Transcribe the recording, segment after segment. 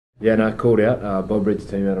Yeah, no, called out. Bob reads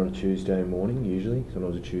the team out on a Tuesday morning, usually,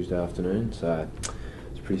 sometimes a Tuesday afternoon, so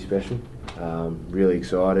it's pretty special. Really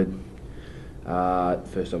excited.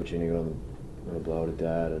 First opportunity I got on the blower to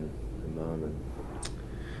Dad and Mum, and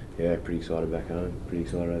yeah, pretty excited back home. Pretty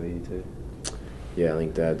excited over here too. Yeah, I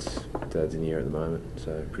think Dad's in here at the moment,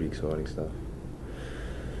 so pretty exciting stuff.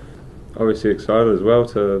 Obviously excited as well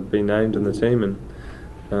to be named in the team,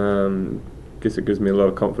 and guess it gives me a lot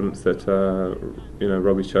of confidence that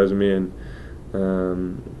Robbie's chosen me and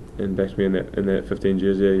backed me in that 15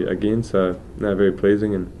 jersey again. So very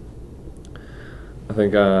pleasing, and I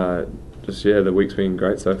think the week's been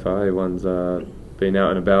great so far. Everyone's been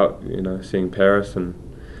out and about, seeing Paris, and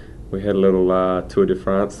we had a little Tour de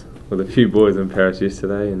France with a few boys in Paris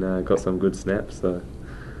yesterday, and got some good snaps. So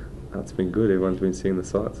it's been good. Everyone's been seeing the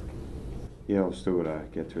sights. Yeah, I've still got to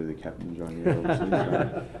get through the captain's run here, obviously.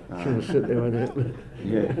 Sit there, won't it?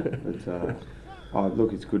 Yeah, but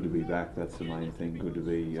look, it's good to be back. That's the main thing. Good to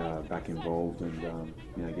be back involved and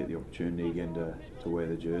get the opportunity again to wear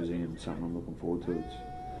the jersey, and something I'm looking forward to.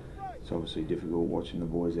 It's obviously difficult watching the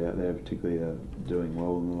boys out there, particularly doing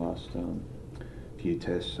well in the last few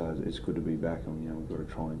tests. So it's good to be back, and we've got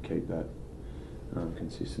to try and keep that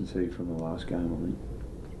consistency from the last game, I think.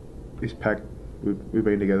 This pack, we've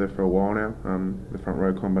been together for a while now. The front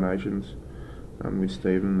row combinations with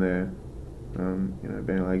Stephen there,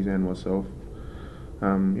 Ben Alexander and myself.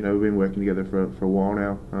 We've been working together for a while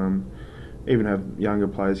now. Even have younger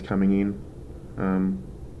players coming in,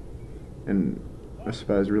 and I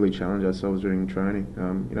suppose really challenge ourselves during training.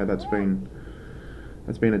 That's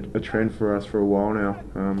been a trend for us for a while now.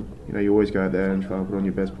 You always go out there and try and put on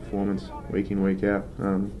your best performance week in, week out.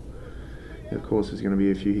 Of course, there's going to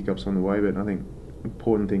be a few hiccups on the way, but I think the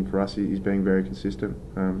important thing for us is being very consistent.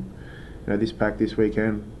 This pack this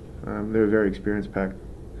weekend, they're a very experienced pack.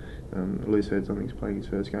 Lou said something's playing his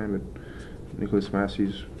first game, but Nicholas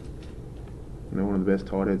Massey's one of the best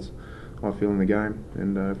tight heads I feel in the game,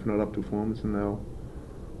 and if not up to performance, then they'll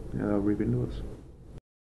rip into us.